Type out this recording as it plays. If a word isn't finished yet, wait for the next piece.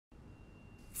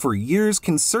For years,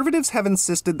 conservatives have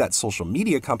insisted that social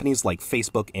media companies like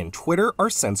Facebook and Twitter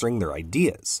are censoring their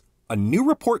ideas. A new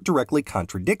report directly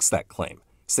contradicts that claim,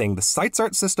 saying the sites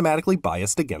aren't systematically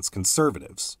biased against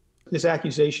conservatives. This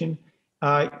accusation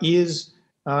is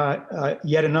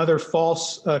yet another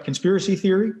false conspiracy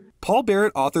theory. Paul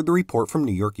Barrett authored the report from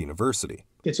New York University.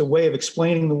 It's a way of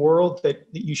explaining the world that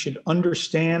you should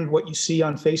understand what you see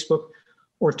on Facebook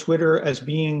or Twitter as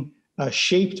being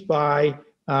shaped by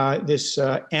this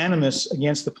animus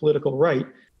against the political right.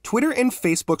 Twitter and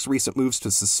Facebook's recent moves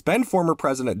to suspend former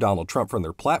President Donald Trump from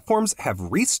their platforms have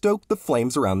restoked the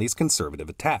flames around these conservative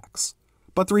attacks.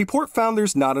 But the report found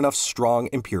there's not enough strong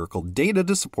empirical data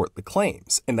to support the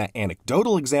claims, and that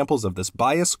anecdotal examples of this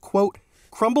bias, quote,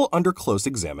 crumble under close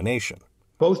examination.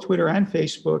 Both Twitter and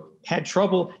Facebook had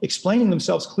trouble explaining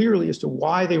themselves clearly as to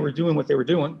why they were doing what they were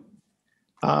doing.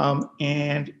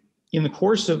 And in the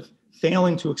course of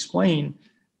failing to explain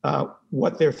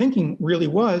what their thinking really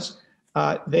was,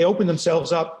 they opened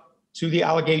themselves up to the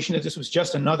allegation that this was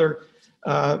just another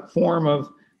form of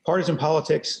partisan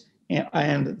politics,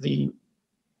 and the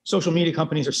social media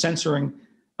companies are censoring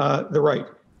the right.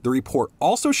 The report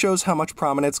also shows how much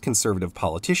prominence conservative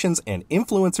politicians and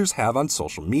influencers have on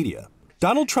social media.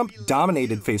 Donald Trump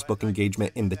dominated Facebook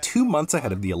engagement in the 2 months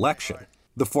ahead of the election.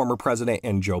 The former president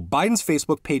and Joe Biden's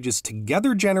Facebook pages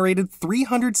together generated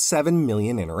 307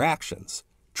 million interactions.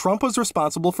 Trump was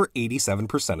responsible for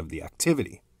 87% of the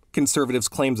activity. Conservatives'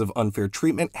 claims of unfair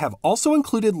treatment have also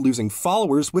included losing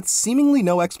followers with seemingly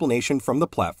no explanation from the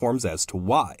platforms as to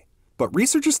why. But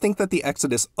researchers think that the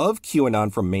exodus of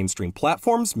QAnon from mainstream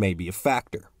platforms may be a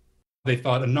factor. They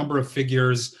thought a number of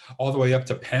figures, all the way up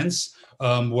to Pence,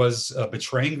 was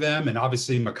betraying them, and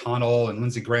obviously McConnell and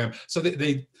Lindsey Graham. So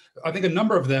I think a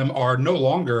number of them are no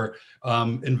longer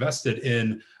invested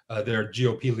in their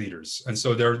GOP leaders. And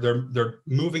so they're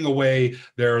moving away.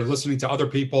 They're listening to other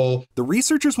people. The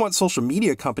researchers want social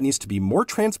media companies to be more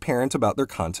transparent about their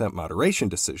content moderation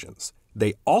decisions.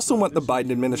 They also want the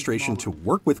Biden administration to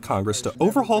work with Congress to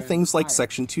overhaul things like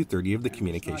Section 230 of the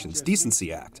Communications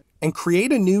Decency Act and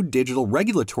create a new digital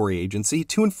regulatory agency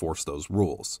to enforce those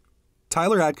rules.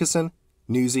 Tyler Adkisson,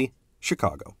 Newsy,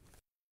 Chicago.